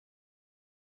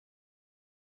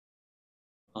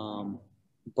Um,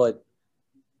 but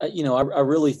I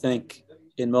really think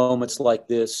in moments like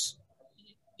this,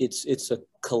 it's a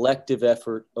collective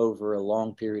effort over a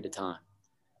long period of time.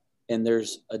 And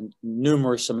there's a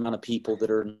numerous amount of people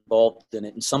that are involved in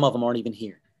it, and some of them aren't even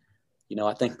here.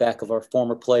 I think back of our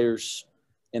former players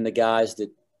and the guys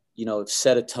that, have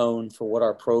set a tone for what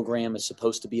our program is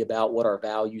supposed to be about, what our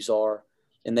values are,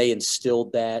 and they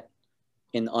instilled that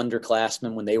in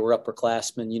underclassmen when they were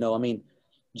upperclassmen.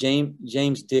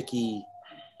 James Dickey,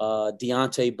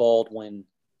 Deontay Baldwin,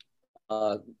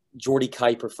 uh, Jordy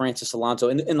Kuiper, Francis Alonso,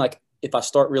 and like if I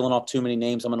start reeling off too many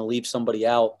names, I'm going to leave somebody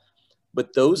out.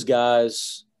 But those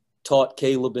guys taught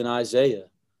Caleb and Isaiah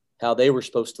how they were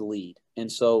supposed to lead.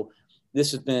 And so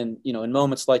this has been, in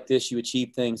moments like this, you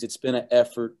achieve things. It's been an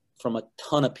effort from a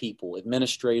ton of people,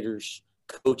 administrators,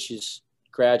 coaches,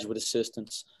 graduate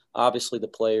assistants, obviously the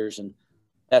players. And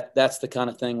that's the kind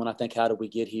of thing when I think, how did we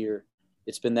get here?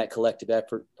 It's been that collective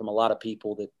effort from a lot of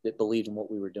people that believed in what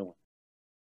we were doing.